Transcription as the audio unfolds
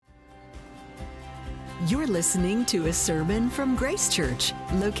You're listening to a sermon from Grace Church,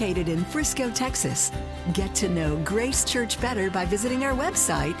 located in Frisco, Texas. Get to know Grace Church better by visiting our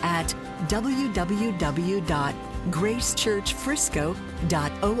website at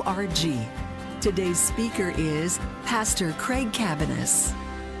www.gracechurchfrisco.org. Today's speaker is Pastor Craig Cabanis.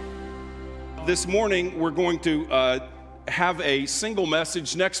 This morning, we're going to have a single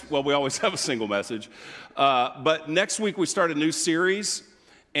message. We always have a single message. But next week, we start a new series.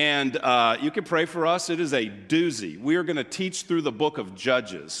 And you can pray for us. It is a doozy. We are going to teach through the book of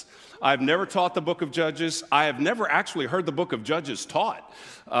Judges. I've never taught the book of Judges. I have never actually heard the book of Judges taught.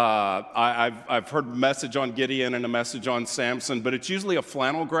 I've heard a message on Gideon and a message on Samson, but it's usually a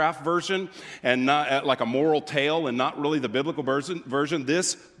flannel graph version and not like a moral tale and not really the biblical version.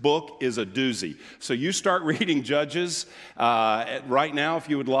 This book is a doozy. So you start reading Judges right now if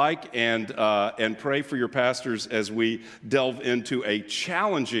you would like, and pray for your pastors as we delve into a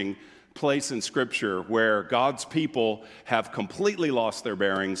challenging place in Scripture where God's people have completely lost their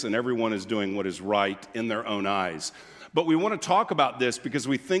bearings and everyone is doing what is right in their own eyes. But we want to talk about this because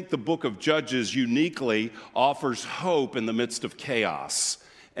we think the book of Judges uniquely offers hope in the midst of chaos.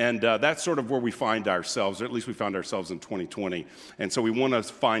 And that's sort of where we find ourselves, or at least we found ourselves in 2020. And so we want to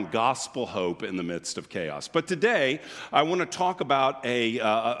find gospel hope in the midst of chaos. But today, I want to talk about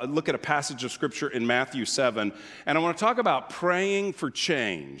look at a passage of Scripture in Matthew 7. And I want to talk about praying for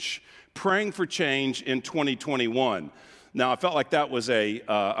change in 2021. Now, I felt like that was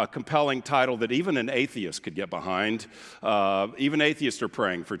a compelling title that even an atheist could get behind. Even atheists are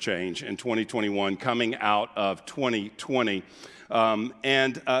praying for change in 2021, coming out of 2020.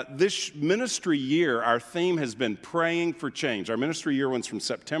 This ministry year, our theme has been praying for change. Our ministry year runs from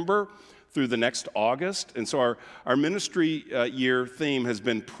September through the next August. And so our ministry year theme has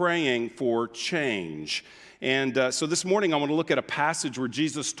been praying for change. And so this morning, I want to look at a passage where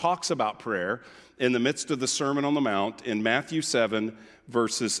Jesus talks about prayer in the midst of the Sermon on the Mount in Matthew 7,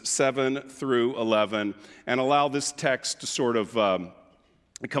 verses 7 through 11, and allow this text to sort of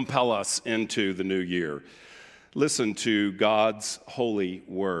compel us into the new year. Listen to God's holy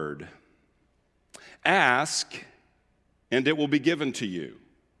word. Ask, and it will be given to you.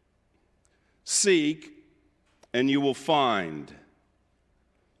 Seek, and you will find.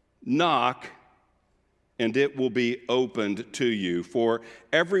 Knock, and it will be opened to you. For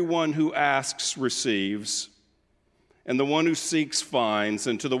everyone who asks receives, and the one who seeks finds,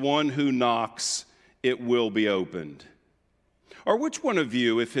 and to the one who knocks it will be opened. Or which one of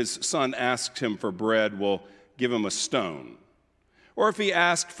you, if his son asks him for bread, will give him a stone? Or if he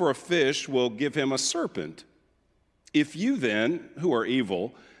asked for a fish, will give him a serpent? If you then, who are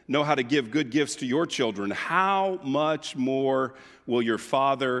evil, know how to give good gifts to your children, how much more will your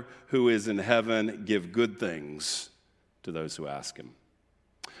Father who is in heaven give good things to those who ask him?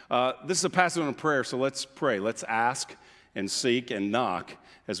 This is a passage on prayer, so let's pray. Let's ask and seek and knock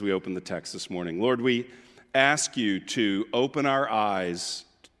as we open the text this morning. Lord, we ask you to open our eyes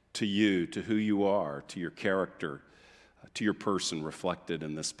to you, to who you are, to your character, to your person reflected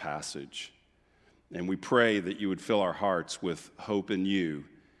in this passage. And we pray that you would fill our hearts with hope in you,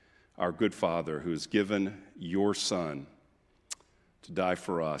 our good Father, who has given your Son to die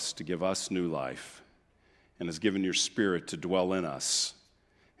for us, to give us new life, and has given your Spirit to dwell in us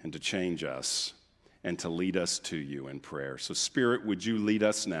and to change us and to lead us to you in prayer. So, Spirit, would you lead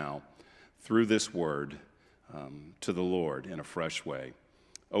us now through this word to the Lord in a fresh way?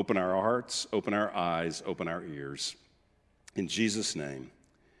 Open our hearts, open our eyes, open our ears. In Jesus' name,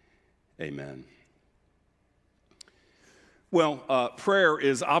 amen. Well, prayer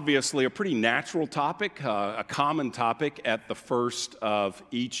is obviously a pretty natural topic, a common topic at the first of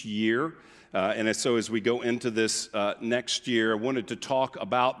each year. And so as we go into this next year, I wanted to talk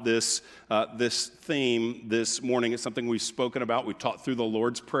about this theme this morning. It's something we've spoken about. We taught through the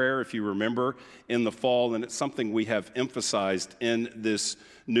Lord's Prayer, if you remember, in the fall, and it's something we have emphasized in this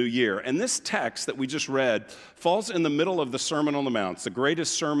new year. And this text that we just read falls in the middle of the Sermon on the Mount. It's the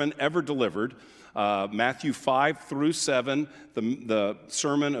greatest sermon ever delivered. Matthew 5 through 7, the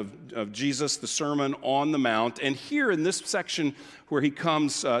sermon of Jesus, the Sermon on the Mount. And here in this section where he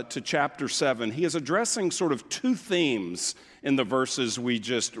comes to chapter 7, he is addressing sort of two themes in the verses we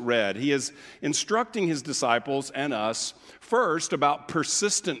just read. He is instructing his disciples and us, first, about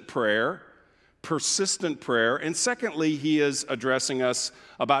persistent prayer, and secondly, he is addressing us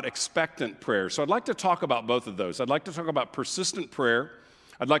about expectant prayer. So I'd like to talk about both of those. I'd like to talk about persistent prayer,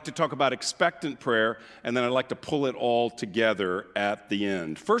 I'd like to talk about expectant prayer, and then I'd like to pull it all together at the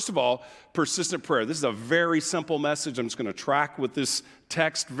end. First of all, persistent prayer. This is a very simple message. I'm just going to track with this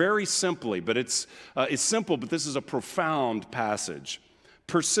text very simply, but it's simple, but this is a profound passage.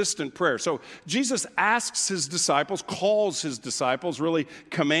 Persistent prayer. So Jesus asks his disciples, calls his disciples, really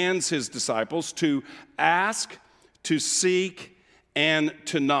commands his disciples to ask, to seek, and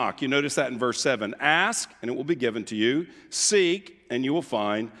to knock. You notice that in verse 7. Ask, and it will be given to you. Seek, and you will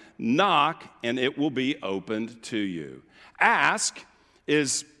find. Knock, and it will be opened to you. Ask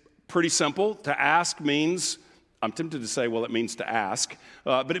is pretty simple. To ask means, I'm tempted to say, well, it means to ask,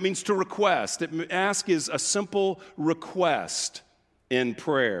 but it means to request. Ask is a simple request in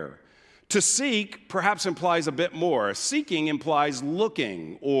prayer. To seek perhaps implies a bit more. Seeking implies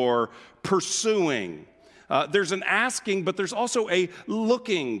looking or pursuing. There's an asking, but there's also a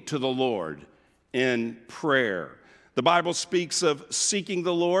looking to the Lord in prayer. The Bible speaks of seeking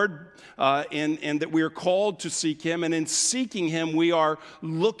the Lord and that we are called to seek him. And in seeking him, we are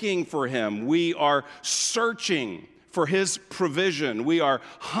looking for him. We are searching for his provision. We are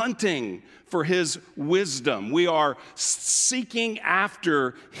hunting for his wisdom. We are seeking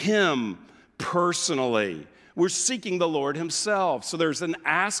after him personally. We're seeking the Lord himself. So there's an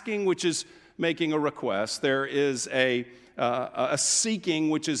asking, which is making a request. There is a seeking,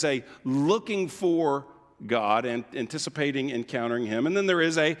 which is a looking for God and anticipating encountering him. And then there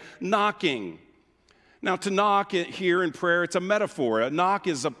is a knocking. Now, to knock here in prayer, it's a metaphor. A knock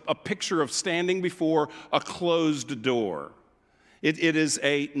is a picture of standing before a closed door. It is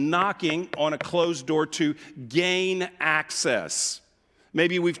a knocking on a closed door to gain access.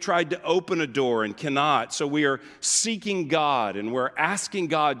 Maybe we've tried to open a door and cannot, so we are seeking God and we're asking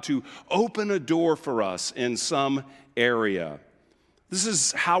God to open a door for us in some area. This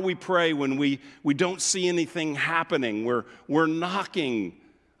is how we pray when we don't see anything happening. We're knocking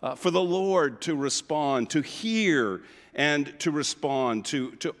for the Lord to respond, to hear and to respond,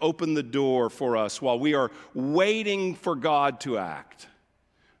 to open the door for us while we are waiting for God to act.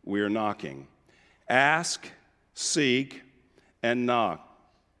 We are knocking. Ask, seek, and knock.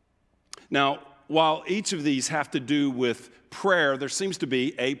 Now, while each of these have to do with prayer, there seems to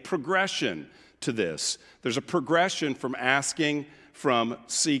be a progression to this. There's a progression from asking, from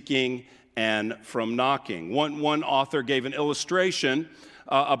seeking, and from knocking. One author gave an illustration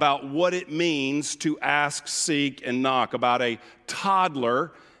about what it means to ask, seek, and knock, about a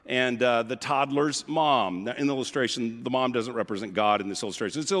toddler and the toddler's mom. Now, in the illustration, the mom doesn't represent God in this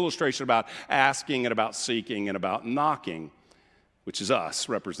illustration. It's an illustration about asking and about seeking and about knocking, which is us,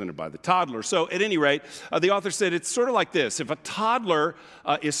 represented by the toddler. So at any rate, the author said it's sort of like this. If a toddler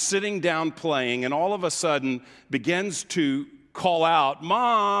is sitting down playing and all of a sudden begins to call out,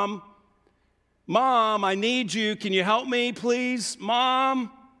 "Mom, Mom, I need you. Can you help me, please?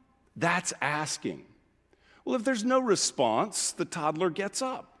 Mom?" That's asking. Well, if there's no response, the toddler gets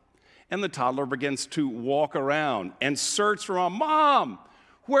up and the toddler begins to walk around and search for Mom. "Mom,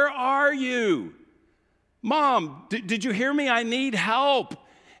 where are you? Mom, did you hear me? I need help."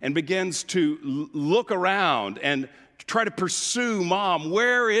 And begins to look around and try to pursue Mom.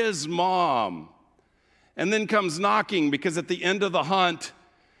 Where is Mom? And then comes knocking, because at the end of the hunt,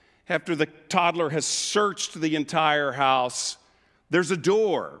 after the toddler has searched the entire house, there's a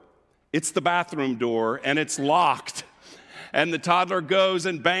door. It's the bathroom door, and it's locked. And the toddler goes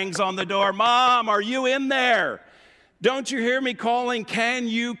and bangs on the door. "Mom, are you in there? Don't you hear me calling? Can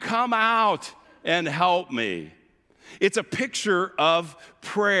you come out and help me?" It's a picture of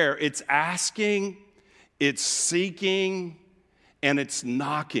prayer. It's asking, it's seeking, and it's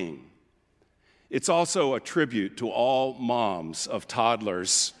knocking. It's also a tribute to all moms of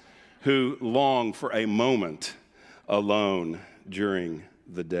toddlers who long for a moment alone during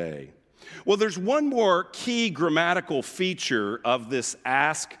the day. Well, there's one more key grammatical feature of this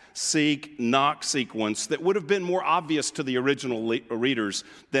ask, seek, knock sequence that would have been more obvious to the original readers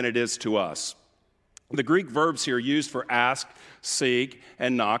than it is to us. The Greek verbs here used for ask, seek,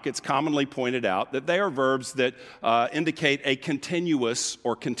 and knock, it's commonly pointed out that they are verbs that indicate a continuous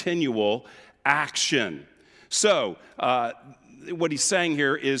or continual action. So, what he's saying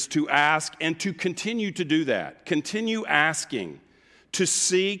here is to ask and to continue to do that. Continue asking, to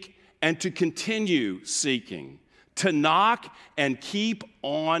seek and to continue seeking, to knock and keep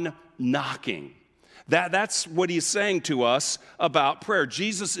on knocking. That's what he's saying to us about prayer.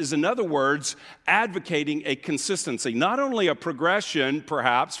 Jesus is, in other words, advocating a consistency, not only a progression,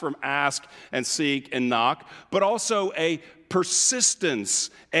 perhaps, from ask and seek and knock, but also a persistence,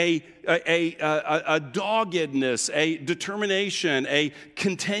 a doggedness, a determination, a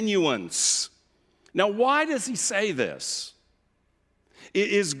continuance. Now, why does he say this?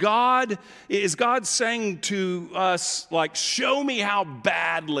 Is God saying to us, like, show me how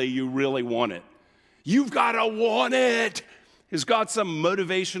badly you really want it? You've got to want it. Is God some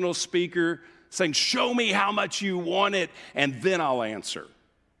motivational speaker saying, show me how much you want it, and then I'll answer?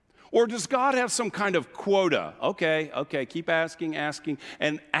 Or does God have some kind of quota? Okay, keep asking,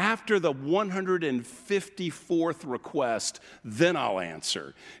 and after the 154th request, then I'll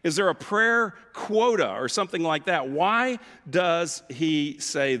answer. Is there a prayer quota or something like that? Why does he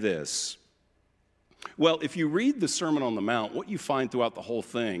say this? Well, if you read the Sermon on the Mount, what you find throughout the whole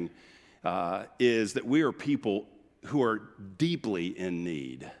thing is that we are people who are deeply in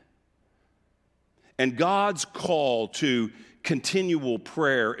need. And God's call to continual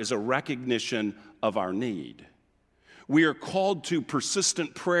prayer is a recognition of our need. We are called to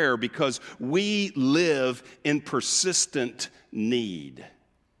persistent prayer because we live in persistent need.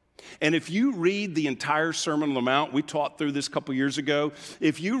 And if you read the entire Sermon on the Mount, we taught through this a couple years ago,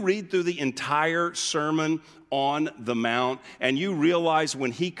 if you read through the entire Sermon on the Mount and you realize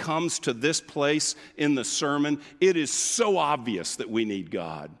when he comes to this place in the sermon, it is so obvious that we need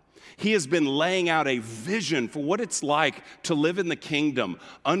God. He has been laying out a vision for what it's like to live in the kingdom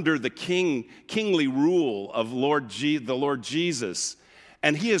under the kingly rule of the Lord Jesus.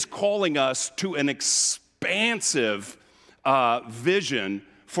 And he is calling us to an expansive vision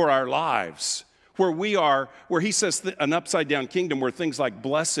for our lives, where he says an upside down kingdom where things like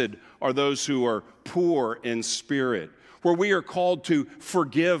blessed are those who are poor in spirit, where we are called to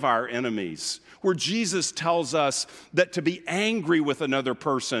forgive our enemies, where Jesus tells us that to be angry with another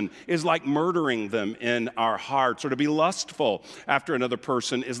person is like murdering them in our hearts, or to be lustful after another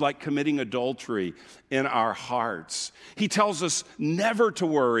person is like committing adultery in our hearts. He tells us never to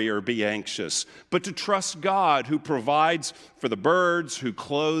worry or be anxious, but to trust God who provides for the birds, who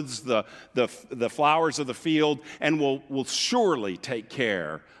clothes the flowers of the field, and will surely take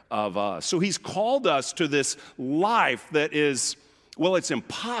care of us. So he's called us to this life that is, well, it's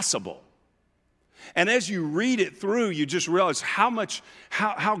impossible. And as you read it through, you just realize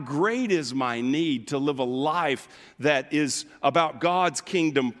how great is my need to live a life that is about God's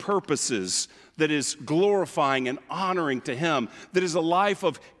kingdom purposes, that is glorifying and honoring to him, that is a life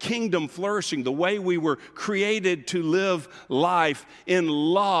of kingdom flourishing, the way we were created to live life in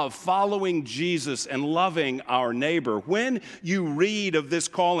love, following Jesus and loving our neighbor. When you read of this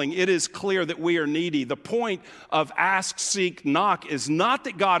calling, it is clear that we are needy. The point of ask, seek, knock is not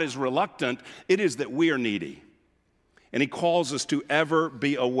that God is reluctant, it is that we are needy. And he calls us to ever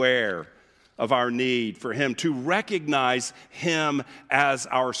be aware of our need for him, to recognize him as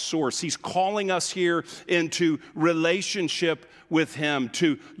our source. He's calling us here into relationship with him,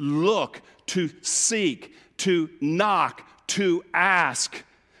 to look, to seek, to knock, to ask,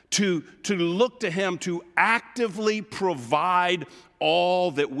 to look to him to actively provide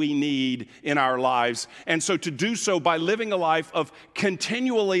all that we need in our lives. And so to do so by living a life of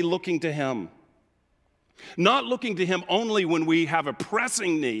continually looking to him. Not looking to him only when we have a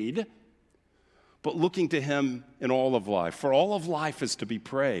pressing need, but looking to him in all of life. For all of life is to be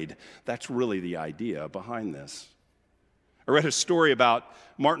prayed. That's really the idea behind this. I read a story about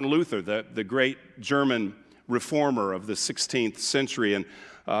Martin Luther, the great German reformer of the 16th century. And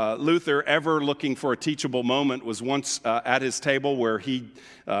Luther, ever looking for a teachable moment, was once at his table where he,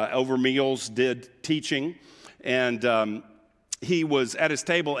 over meals, did teaching. And he was at his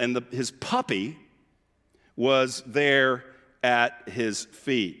table, and his puppy was there at his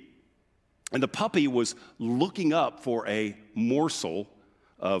feet. And the puppy was looking up for a morsel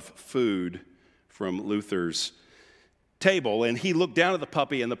of food from Luther's table. And he looked down at the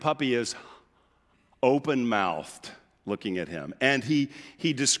puppy, and the puppy is open-mouthed looking at him. And he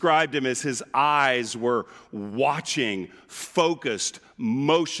described him as his eyes were watching, focused,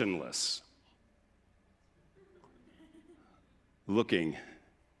 motionless, looking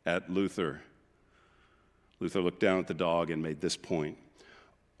at Luther. Luther looked down at the dog and made this point.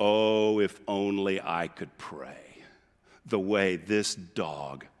 Oh, if only I could pray the way this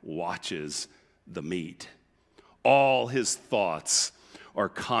dog watches the meat. All his thoughts are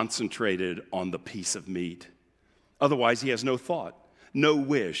concentrated on the piece of meat. Otherwise, he has no thought, no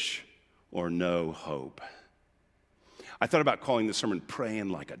wish, or no hope. I thought about calling the sermon Praying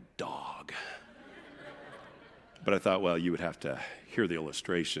Like a Dog. But I thought, well, you would have to hear the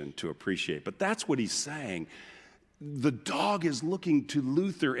illustration to appreciate. But that's what he's saying. The dog is looking to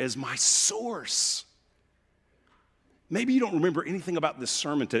Luther as my source. Maybe you don't remember anything about this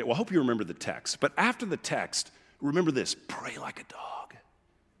sermon today. Well, I hope you remember the text. But after the text, remember this: pray like a dog.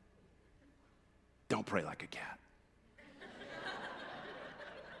 Don't pray like a cat.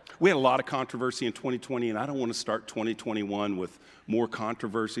 We had a lot of controversy in 2020, and I don't want to start 2021 with more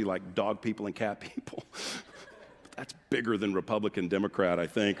controversy like dog people and cat people. That's bigger than Republican, Democrat, I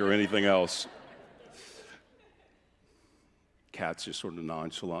think, or anything else. Cats just sort of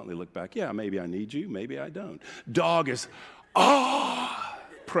nonchalantly look back. Yeah, maybe I need you, maybe I don't. Dog is,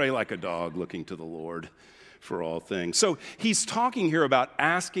 pray like a dog looking to the Lord for all things. So he's talking here about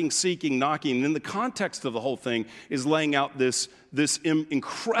asking, seeking, knocking. And in the context of the whole thing is laying out this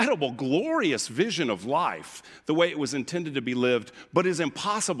incredible, glorious vision of life, the way it was intended to be lived, but is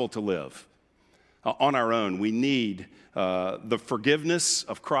impossible to live on our own. We need the forgiveness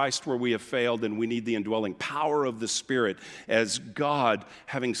of Christ where we have failed, and we need the indwelling power of the Spirit as God,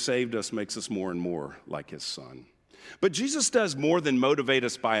 having saved us, makes us more and more like his Son. But Jesus does more than motivate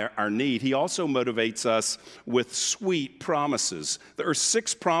us by our need. He also motivates us with sweet promises. There are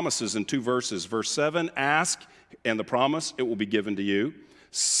 6 promises in 2 verses. Verse 7, ask, and the promise, it will be given to you.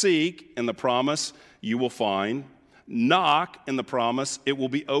 Seek, and the promise, you will find. Knock, and the promise, it will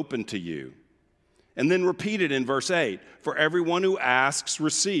be open to you. And then repeat it in verse 8. For everyone who asks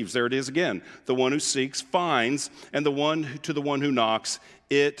receives. There it is again. The one who seeks finds, and to the one who knocks,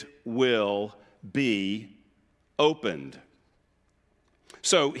 it will be opened.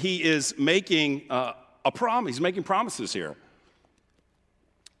 So he is making a promise. He's making promises here.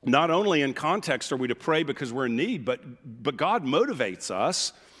 Not only in context are we to pray because we're in need, but God motivates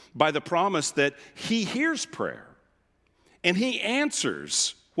us by the promise that he hears prayer and he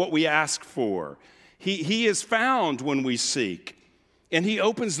answers what we ask for. He is found when we seek, and he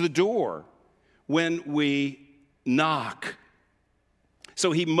opens the door when we knock.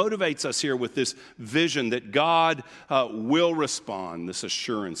 So he motivates us here with this vision that God will respond, this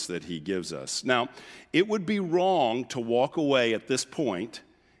assurance that he gives us. Now, it would be wrong to walk away at this point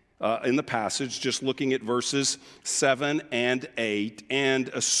in the passage, just looking at verses 7 and 8, and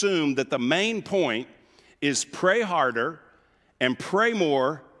assume that the main point is pray harder and pray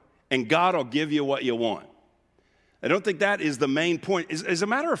more, and God will give you what you want. I don't think that is the main point. As a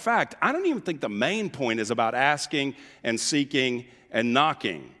matter of fact, I don't even think the main point is about asking and seeking and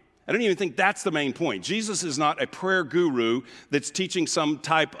knocking. I don't even think that's the main point. Jesus is not a prayer guru that's teaching some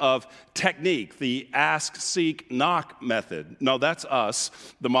type of technique, the ask, seek, knock method. No, that's us,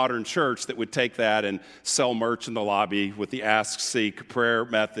 the modern church, that would take that and sell merch in the lobby with the ask, seek prayer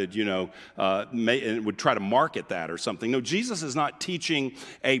method, and would try to market that or something. No, Jesus is not teaching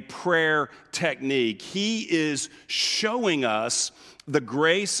a prayer technique. He is showing us the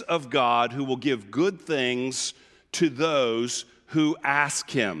grace of God who will give good things to those who ask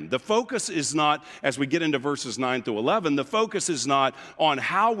him. The focus is not, as we get into verses 9 through 11, the focus is not on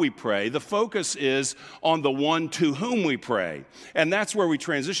how we pray. The focus is on the one to whom we pray. And that's where we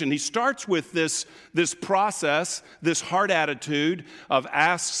transition. He starts with this process, this heart attitude of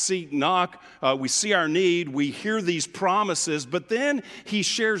ask, seek, knock. We see our need. We hear these promises. But then he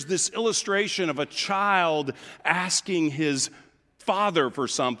shares this illustration of a child asking his father for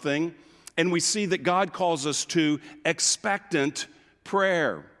something. And we see that God calls us to expectant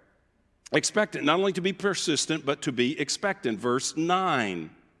prayer. Expectant, not only to be persistent, but to be expectant. Verse 9.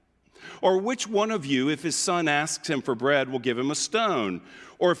 Or which one of you, if his son asks him for bread, will give him a stone?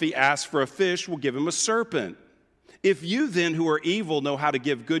 Or if he asks for a fish, will give him a serpent? If you then, who are evil, know how to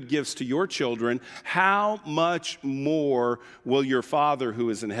give good gifts to your children, how much more will your Father who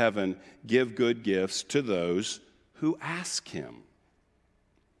is in heaven give good gifts to those who ask him?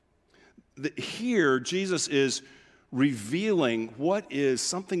 Here, Jesus is revealing what is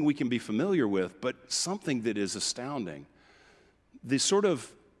something we can be familiar with, but something that is astounding. The sort of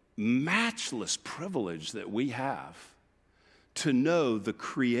matchless privilege that we have to know the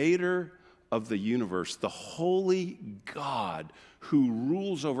creator of the universe, the holy God who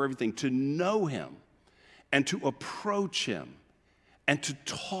rules over everything, to know him and to approach him and to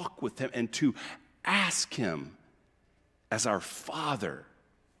talk with him and to ask him as our Father.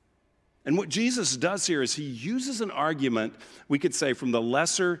 And what Jesus does here is he uses an argument, we could say, from the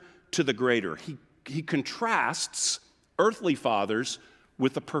lesser to the greater. He contrasts earthly fathers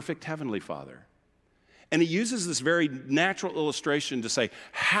with the perfect heavenly Father. And he uses this very natural illustration to say,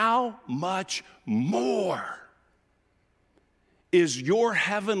 how much more is your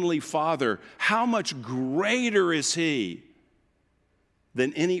heavenly Father? How much greater is he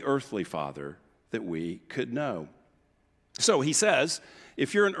than any earthly father that we could know? So he says,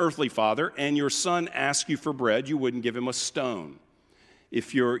 if you're an earthly father and your son asks you for bread, you wouldn't give him a stone.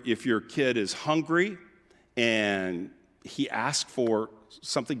 If your kid is hungry and he asks for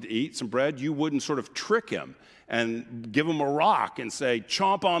something to eat, some bread, you wouldn't sort of trick him and give him a rock and say,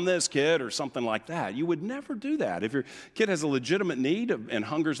 chomp on this, kid, or something like that. You would never do that. If your kid has a legitimate need and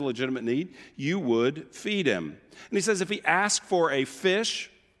hunger's a legitimate need, you would feed him. And he says if he asks for a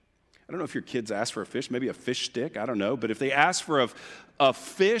fish, I don't know if your kids ask for a fish, maybe a fish stick, I don't know. But if they ask for a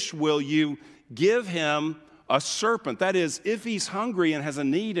fish, will you give him a serpent. That is, if he's hungry and has a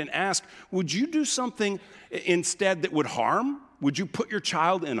need and asks, would you do something instead that would harm? Would you put your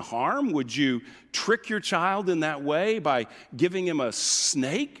child in harm? Would you trick your child in that way by giving him a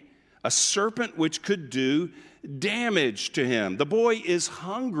snake, a serpent which could do damage to him? The boy is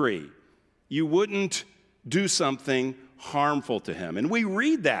hungry. You wouldn't do something harmful to him. And we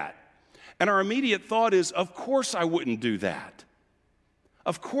read that, and our immediate thought is, of course I wouldn't do that.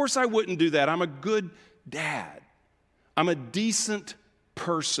 Of course I wouldn't do that. I'm a good dad. I'm a decent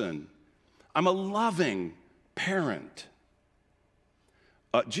person. I'm a loving parent.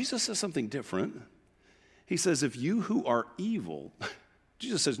 Jesus says something different. He says, if you who are evil,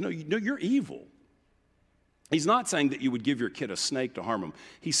 Jesus says, no, you're evil. He's not saying that you would give your kid a snake to harm him.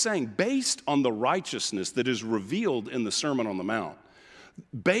 He's saying, based on the righteousness that is revealed in the Sermon on the Mount,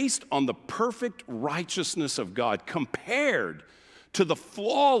 based on the perfect righteousness of God compared to the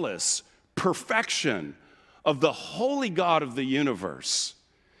flawless perfection of the holy God of the universe,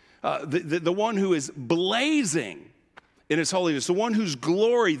 the one who is blazing in his holiness, the one whose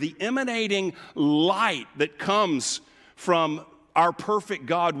glory, the emanating light that comes from our perfect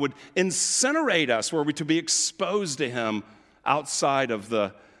God would incinerate us were we to be exposed to him outside of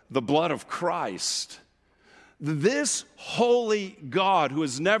the blood of Christ. This holy God who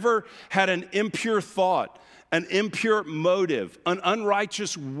has never had an impure thought, an impure motive, an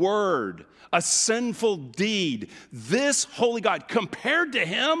unrighteous word, a sinful deed, this holy God, compared to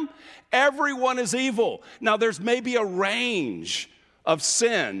him, everyone is evil. Now, there's maybe a range of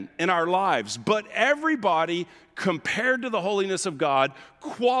sin in our lives, but everybody, compared to the holiness of God,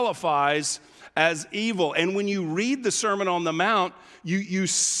 qualifies as evil. And when you read the Sermon on the Mount, you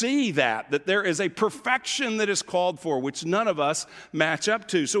see that there is a perfection that is called for, which none of us match up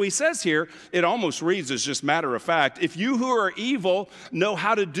to. So he says here, it almost reads as just matter of fact, if you who are evil know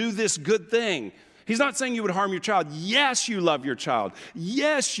how to do this good thing. He's not saying you would harm your child. Yes, you love your child.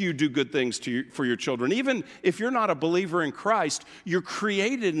 Yes, you do good things for your children. Even if you're not a believer in Christ, you're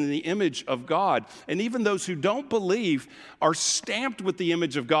created in the image of God. And even those who don't believe are stamped with the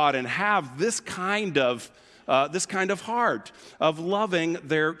image of God and have this kind of heart of loving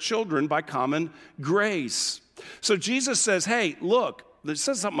their children by common grace. So Jesus says, hey, look, it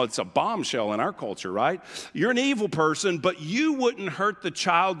says something that's a bombshell in our culture, right? You're an evil person, but you wouldn't hurt the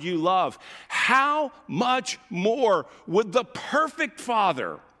child you love. How much more would the perfect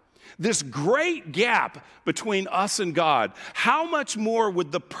Father, this great gap between us and God, how much more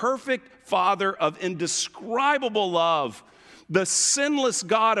would the perfect Father of indescribable love, the sinless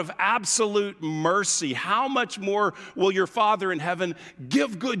God of absolute mercy, how much more will your Father in heaven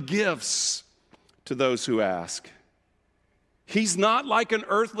give good gifts to those who ask? He's not like an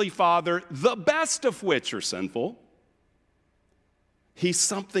earthly father, the best of which are sinful. He's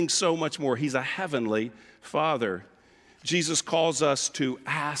something so much more. He's a heavenly Father. Jesus calls us to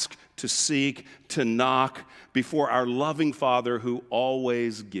ask, to seek, to knock before our loving Father who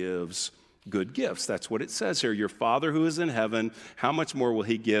always gives good gifts. That's what it says here. Your Father who is in heaven, how much more will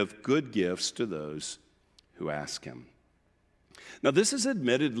he give good gifts to those who ask him? Now, this is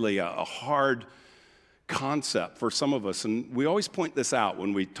admittedly a hard concept for some of us, and we always point this out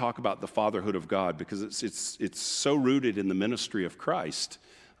when we talk about the fatherhood of God because it's so rooted in the ministry of Christ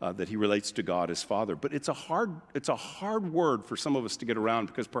that he relates to God as Father. But it's a hard word for some of us to get around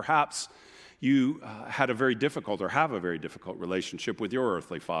because perhaps you had a very difficult or have a very difficult relationship with your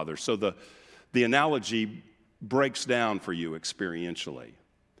earthly father. So the analogy breaks down for you experientially.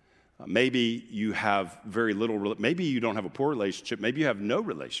 Maybe you have very little, maybe you don't have a poor relationship, maybe you have no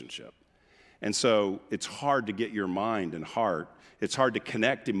relationship. And so it's hard to get your mind and heart, it's hard to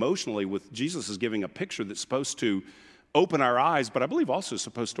connect emotionally with Jesus is giving a picture that's supposed to open our eyes, but I believe also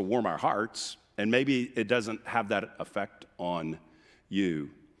supposed to warm our hearts. And maybe it doesn't have that effect on you.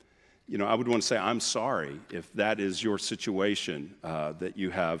 You know, I would want to say, I'm sorry if that is your situation, that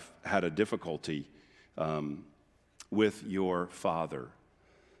you have had a difficulty with your father.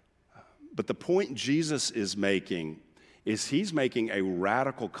 But the point Jesus is making is he's making a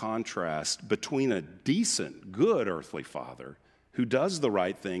radical contrast between a decent, good earthly father who does the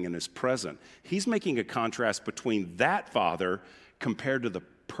right thing and is present. He's making a contrast between that father compared to the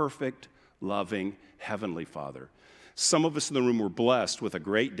perfect, loving, heavenly Father. Some of us in the room were blessed with a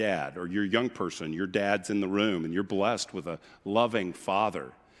great dad, or you're a young person, your dad's in the room, and you're blessed with a loving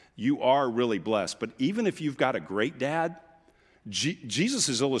father. You are really blessed. But even if you've got a great dad,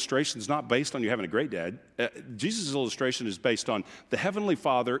 Jesus' illustration is not based on you having a great dad. Jesus' illustration is based on the Heavenly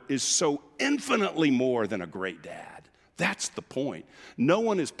Father is so infinitely more than a great dad. That's the point. No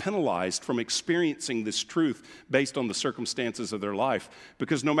one is penalized from experiencing this truth based on the circumstances of their life,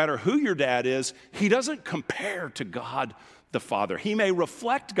 because no matter who your dad is, he doesn't compare to God the Father. He may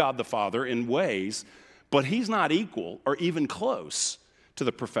reflect God the Father in ways, but he's not equal or even close to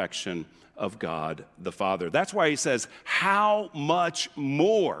the perfection of God the Father. That's why he says, how much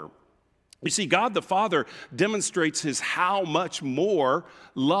more? You see, God the Father demonstrates his how much more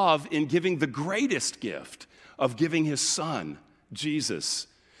love in giving the greatest gift of giving his Son, Jesus.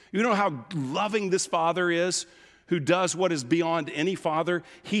 You know how loving this Father is, who does what is beyond any father?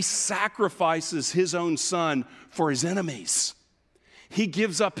 He sacrifices his own Son for his enemies. He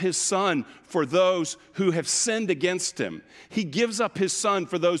gives up his Son for those who have sinned against him. He gives up his Son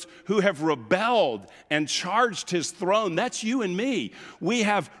for those who have rebelled and charged his throne. That's you and me. We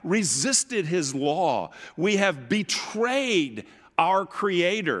have resisted his law. We have betrayed our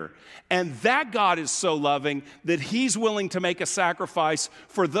Creator. And that God is so loving that he's willing to make a sacrifice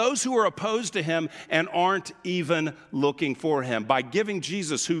for those who are opposed to him and aren't even looking for him. By giving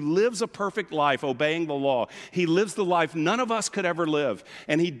Jesus, who lives a perfect life obeying the law, he lives the life none of us could ever live.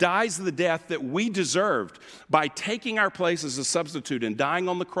 And he dies the death that we deserved by taking our place as a substitute and dying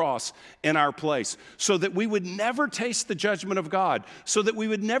on the cross in our place, so that we would never taste the judgment of God, so that we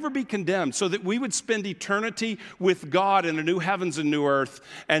would never be condemned, so that we would spend eternity with God in a new heavens and new earth,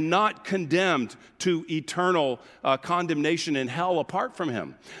 and not condemned to eternal condemnation in hell apart from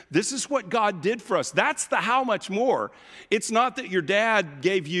him. This is what God did for us. That's the how much more. It's not that your dad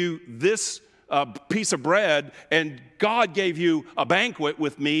gave you this piece of bread and God gave you a banquet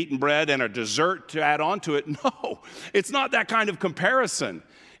with meat and bread and a dessert to add on to it. No, it's not that kind of comparison.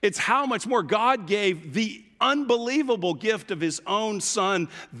 It's how much more God gave the unbelievable gift of his own Son.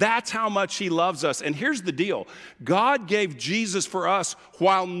 That's how much he loves us. And here's the deal. God gave Jesus for us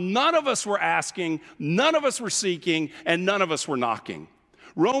while none of us were asking, none of us were seeking, and none of us were knocking.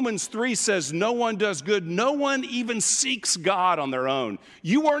 Romans 3 says no one does good. No one even seeks God on their own.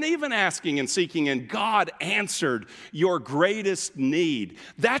 You weren't even asking and seeking, and God answered your greatest need.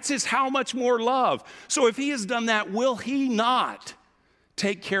 That's his how much more love. So if he has done that, will he not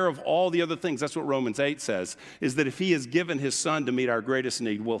take care of all the other things? That's what Romans 8 says, is that if he has given his Son to meet our greatest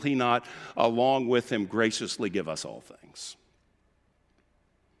need, will he not, along with him, graciously give us all things?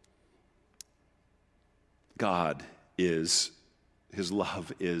 God is, his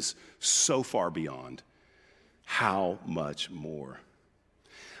love is so far beyond. How much more?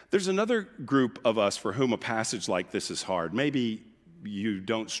 There's another group of us for whom a passage like this is hard. Maybe you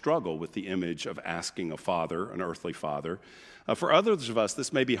don't struggle with the image of asking a father, an earthly father. For others of us,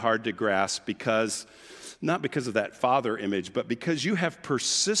 this may be hard to grasp not because of that father image, but because you have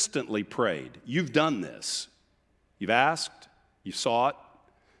persistently prayed. You've done this. You've asked, you've sought,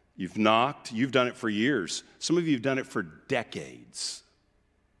 you've knocked, you've done it for years. Some of you have done it for decades,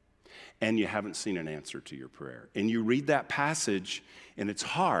 and you haven't seen an answer to your prayer. And you read that passage, and it's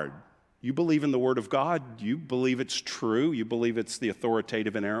hard. You believe in the Word of God. You believe it's true. You believe it's the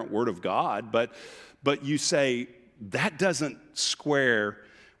authoritative, inerrant Word of God. But you say, that doesn't square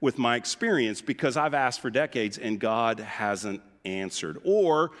with my experience because I've asked for decades and God hasn't answered.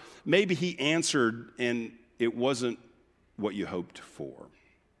 Or maybe he answered and it wasn't what you hoped for.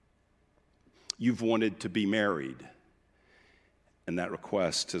 You've wanted to be married and that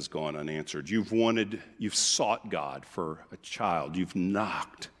request has gone unanswered. You've sought God for a child. You've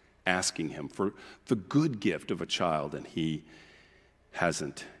knocked, asking him for the good gift of a child, and he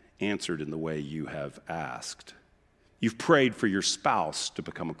hasn't answered in the way you have asked. You've prayed for your spouse to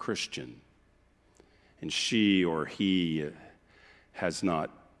become a Christian, and she or he has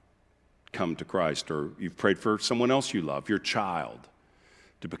not come to Christ. Or you've prayed for someone else you love, your child,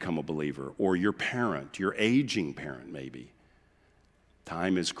 to become a believer, or your parent, your aging parent maybe.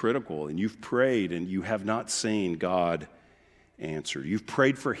 Time is critical, and you've prayed and you have not seen God answer. You've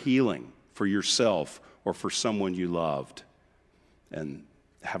prayed for healing for yourself or for someone you loved and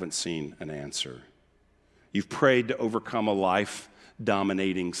haven't seen an answer. You've prayed to overcome a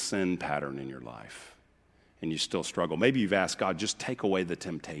life-dominating sin pattern in your life, and you still struggle. Maybe you've asked God, just take away the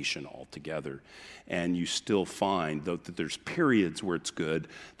temptation altogether, and you still find, though, that there's periods where it's good,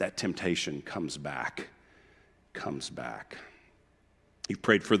 that temptation comes back. You've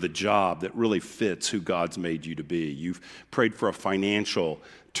prayed for the job that really fits who God's made you to be. You've prayed for a financial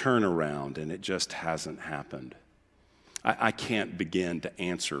turnaround, and it just hasn't happened. I can't begin to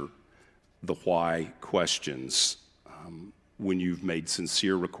answer the why questions when you've made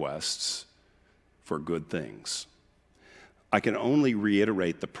sincere requests for good things. I can only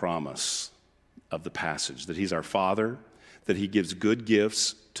reiterate the promise of the passage, that he's our Father, that he gives good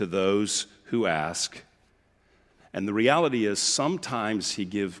gifts to those who ask, And the reality is sometimes he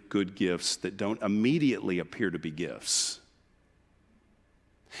gives good gifts that don't immediately appear to be gifts.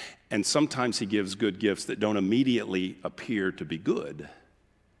 And sometimes he gives good gifts that don't immediately appear to be good.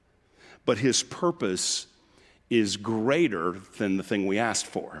 But his purpose is greater than the thing we asked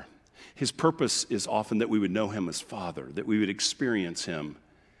for. His purpose is often that we would know him as Father, that we would experience him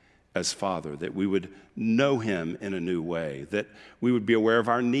as Father, that we would know him in a new way, that we would be aware of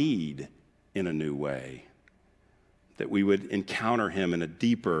our need in a new way, that we would encounter him in a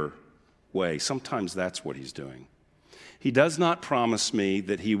deeper way. Sometimes that's what he's doing. He does not promise me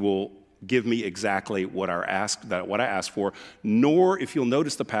that he will give me exactly what I asked for, nor, if you'll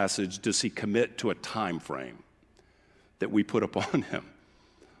notice the passage, does he commit to a time frame that we put upon him.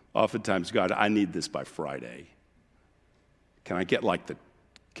 Oftentimes, God, I need this by Friday. Can I get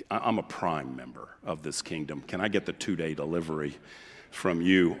I'm a prime member of this kingdom. Can I get the 2-day delivery from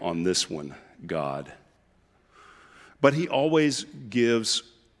you on this one, God? But he always gives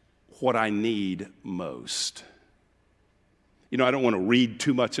what I need most. You know, I don't want to read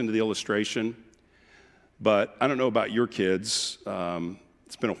too much into the illustration, but I don't know about your kids.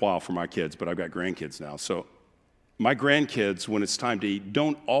 It's been a while for my kids, but I've got grandkids now. So my grandkids, when it's time to eat,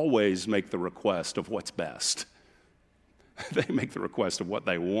 don't always make the request of what's best. They make the request of what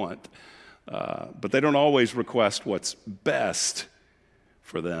they want, but they don't always request what's best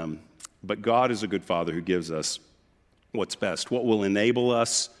for them. But God is a good Father who gives us what's best, what will enable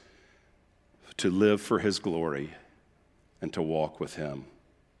us to live for his glory and to walk with him.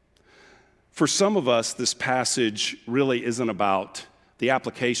 For some of us, this passage really isn't about, the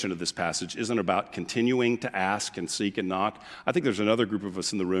application of this passage isn't about continuing to ask and seek and knock. I think there's another group of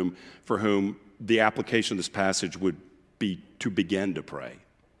us in the room for whom the application of this passage would be to begin to pray,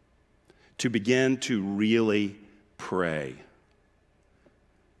 to begin to really pray.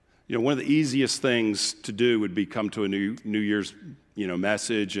 You know, one of the easiest things to do would be come to a New Year's,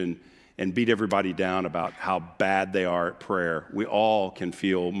 message and beat everybody down about how bad they are at prayer. We all can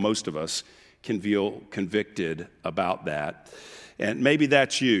feel, most of us can feel convicted about that. And maybe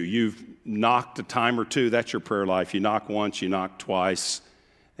that's you. You've knocked a time or two. That's your prayer life. You knock once, you knock twice,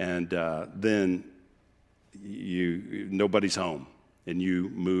 and then nobody's home, and you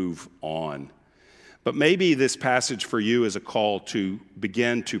move on. But maybe this passage for you is a call to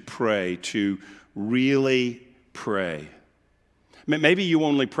begin to pray, to really pray. Maybe you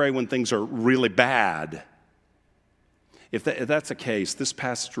only pray when things are really bad. If that's the case, this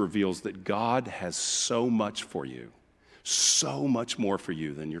passage reveals that God has so much for you, so much more for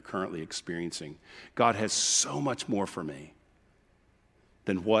you than you're currently experiencing. God has so much more for me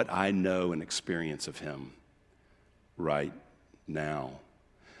than what I know and experience of him right now,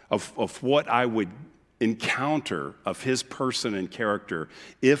 of what I would encounter of his person and character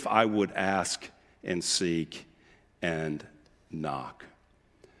if I would ask and seek and knock.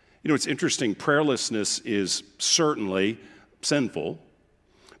 You know, it's interesting, prayerlessness is certainly sinful,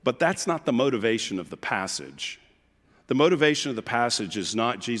 but that's not the motivation of the passage. The motivation of the passage is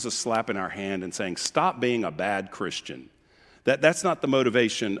not Jesus slapping our hand and saying, stop being a bad Christian. That's not the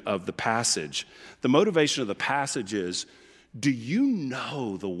motivation of the passage. The motivation of the passage is, do you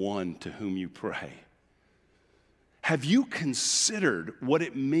know the one to whom you pray? Have you considered what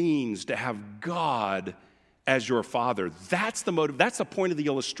it means to have God as your Father? That's the motive. That's the point of the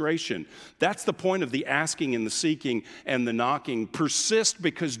illustration. That's the point of the asking and the seeking and the knocking. Persist,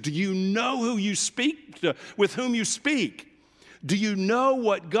 because do you know who you speak to, with whom you speak? Do you know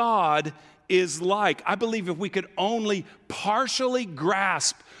what God is like? I believe if we could only partially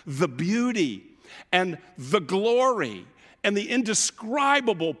grasp the beauty and the glory and the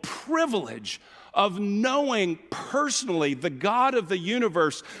indescribable privilege of knowing personally the God of the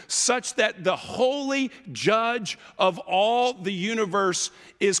universe, such that the holy judge of all the universe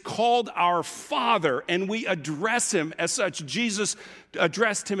is called our Father, and we address him as such. Jesus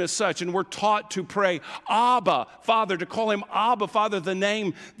addressed him as such, and we're taught to pray, Abba, Father, to call him Abba, Father, the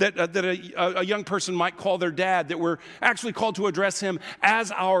name that a young person might call their dad, that we're actually called to address him as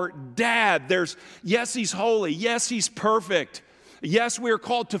our dad. Yes, he's holy. Yes, he's perfect. Yes, we are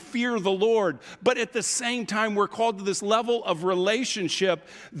called to fear the Lord, but at the same time, we're called to this level of relationship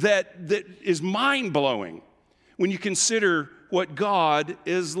that is mind-blowing when you consider what God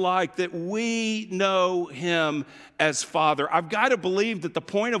is like, that we know him as Father. I've got to believe that the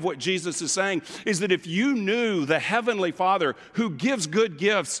point of what Jesus is saying is that if you knew the Heavenly Father who gives good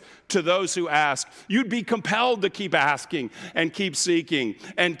gifts to those who ask, you'd be compelled to keep asking and keep seeking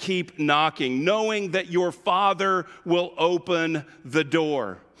and keep knocking, knowing that your Father will open the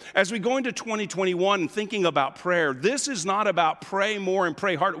door. As we go into 2021 and thinking about prayer, this is not about pray more and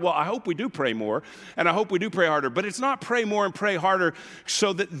pray harder. Well, I hope we do pray more, and I hope we do pray harder, but it's not pray more and pray harder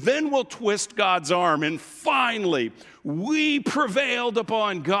so that then we'll twist God's arm and finally we prevailed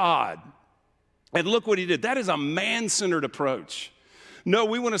upon God. And look what he did. That is a man-centered approach. No,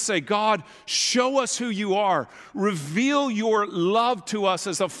 we want to say, God, show us who you are. Reveal your love to us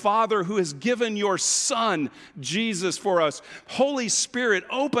as a Father who has given your Son, Jesus, for us. Holy Spirit,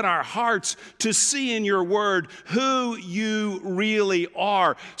 open our hearts to see in your word who you really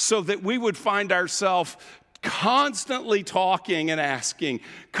are so that we would find ourselves constantly talking and asking,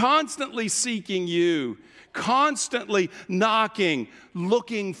 constantly seeking you, constantly knocking,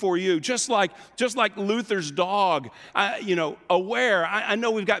 looking for you, just like Luther's dog, aware. I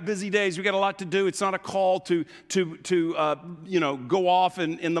know we've got busy days, we've got a lot to do. It's not a call to go off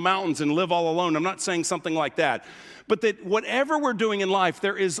in the mountains and live all alone. I'm not saying something like that. But that whatever we're doing in life,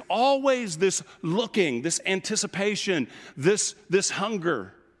 there is always this looking, this anticipation, this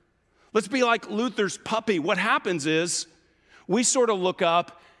hunger. Let's be like Luther's puppy. What happens is we sort of look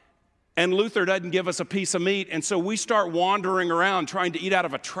up and Luther doesn't give us a piece of meat, and so we start wandering around trying to eat out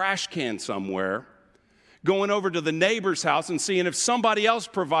of a trash can somewhere, going over to the neighbor's house and seeing if somebody else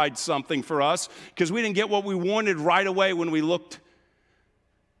provides something for us because we didn't get what we wanted right away when we looked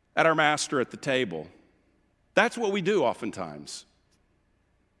at our master at the table. That's what we do oftentimes.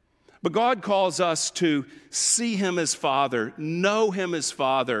 But God calls us to see him as Father, know him as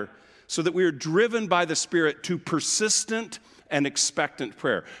Father, so that we are driven by the Spirit to persistent and expectant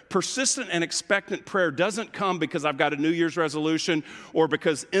prayer. Persistent and expectant prayer doesn't come because I've got a New Year's resolution or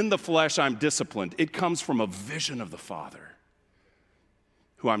because in the flesh I'm disciplined. It comes from a vision of the Father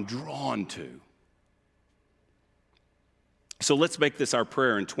who I'm drawn to. So let's make this our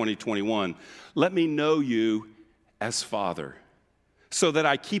prayer in 2021. Let me know you as Father so that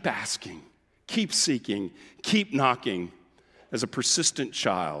I keep asking, keep seeking, keep knocking as a persistent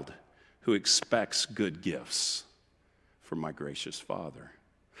child who expects good gifts from my gracious Father.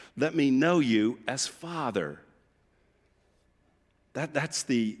 Let me know you as Father. That's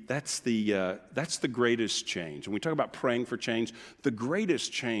the greatest change. When we talk about praying for change, the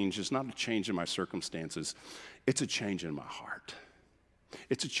greatest change is not a change in my circumstances. It's a change in my heart.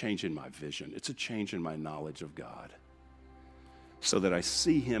 It's a change in my vision. It's a change in my knowledge of God, so that I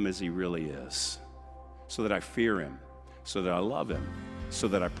see him as he really is, so that I fear him, so that I love him, so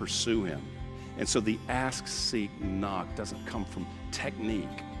that I pursue him. And so the ask, seek, knock doesn't come from technique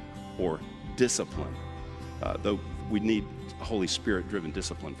or discipline, though we need Holy Spirit-driven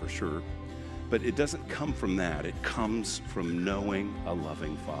discipline for sure. But it doesn't come from that. It comes from knowing a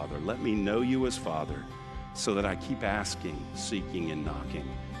loving Father. Let me know you as Father so that I keep asking, seeking, and knocking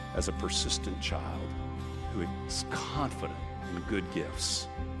as a persistent child who is confident in good gifts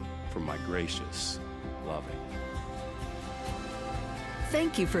from my gracious, loving.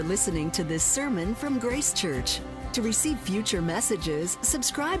 Thank you for listening to this sermon from Grace Church. To receive future messages,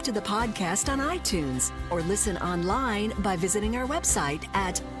 subscribe to the podcast on iTunes or listen online by visiting our website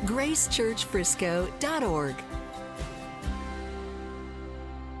at gracechurchfrisco.org.